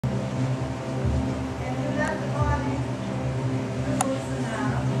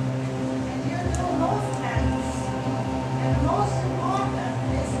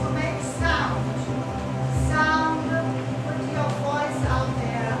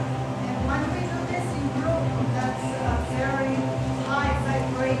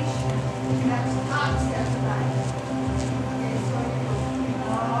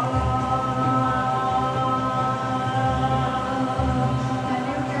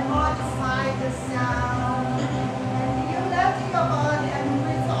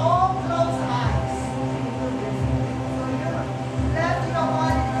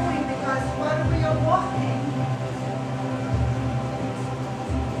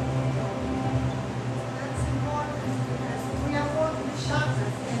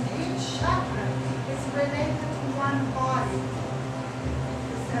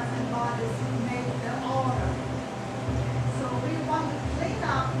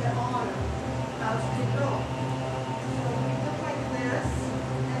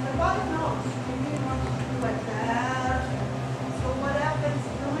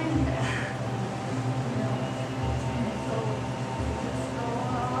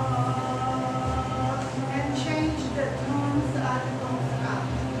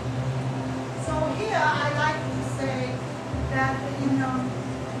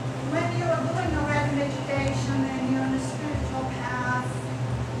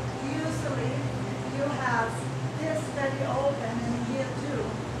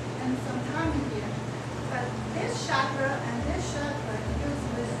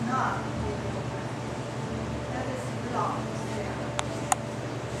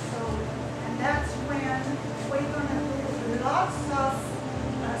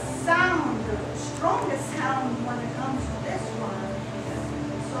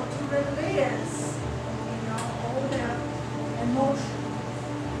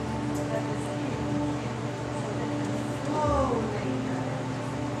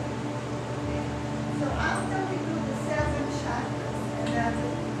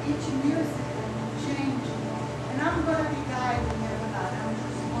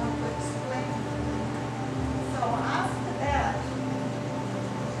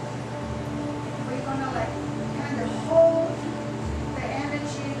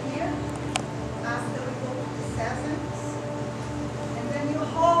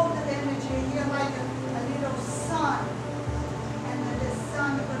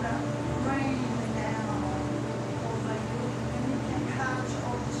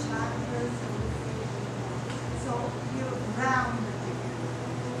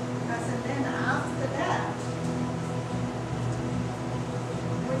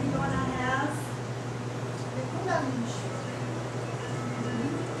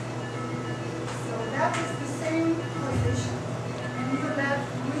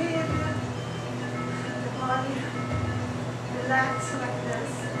relax like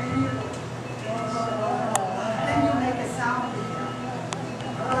this, and then you make a sound with them.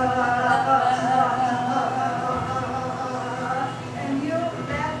 And you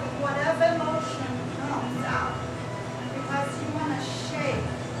let whatever emotion comes out, because you want to shake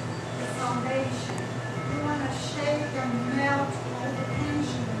the foundation. You want to shake and melt all the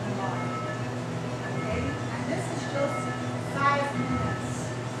tension in the body. Okay? And this is just 5 minutes.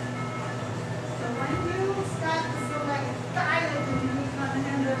 So when you start to feel like tired and you can't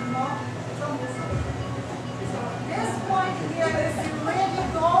handle it more, it's almost over. So this point here, if you really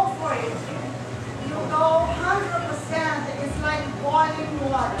go for it, you go 100%. It's like boiling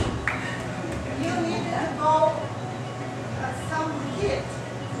water. You need to go some heat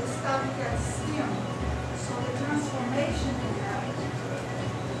to start to get steam. So the transformation can happen.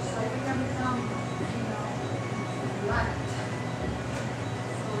 So you can become, light.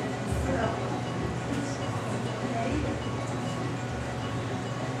 So you can feel. Okay?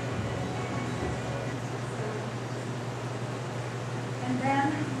 And then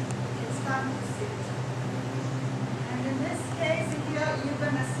it's time to sit. And in this case here, you're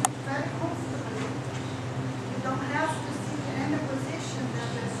going to sit very comfortably. You don't have to sit in any position that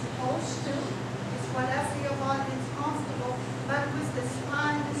you're supposed to. It's whatever your body is comfortable, but with the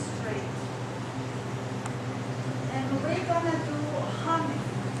spine straight. And we're going to do humming.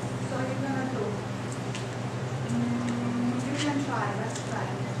 So you're going to do. You can try. Let's try.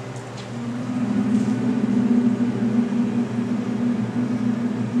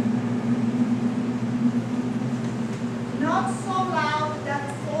 Not so loud that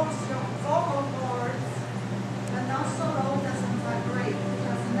it forces your vocal cords, but not so low that it vibrate.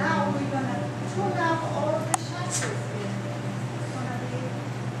 Because now we're going to tune up all the chakras here. It's going to be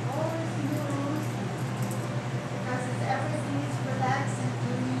always loose, because everything is relaxing,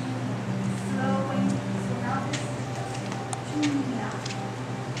 flowing. So now this is just tuning up.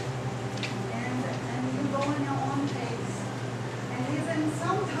 And you go in your own pace. And even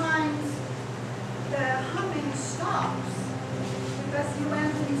sometimes the humming stops because you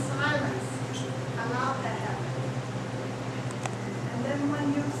went in silence. Allow that happen. And then when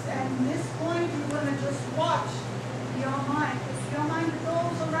you, at this point, you're going to just watch your mind. If your mind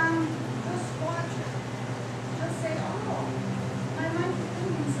goes around, just watch it. Just say, oh, my mind is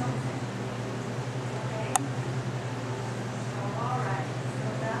doing something. Okay? So, all right. So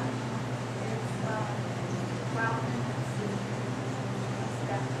that is 12 minutes.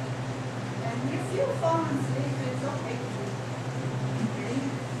 That's that. And if you fall asleep, it's okay. Okay?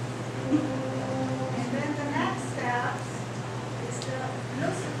 And then the next step is the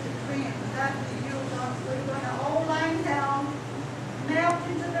lucid dream. That we're going to all lie down, melt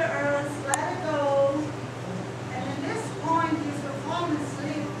into the earth, let it go. And at this point, if you fall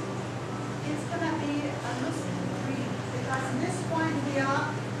asleep, it's going to be a lucid dream. Because at this point, we are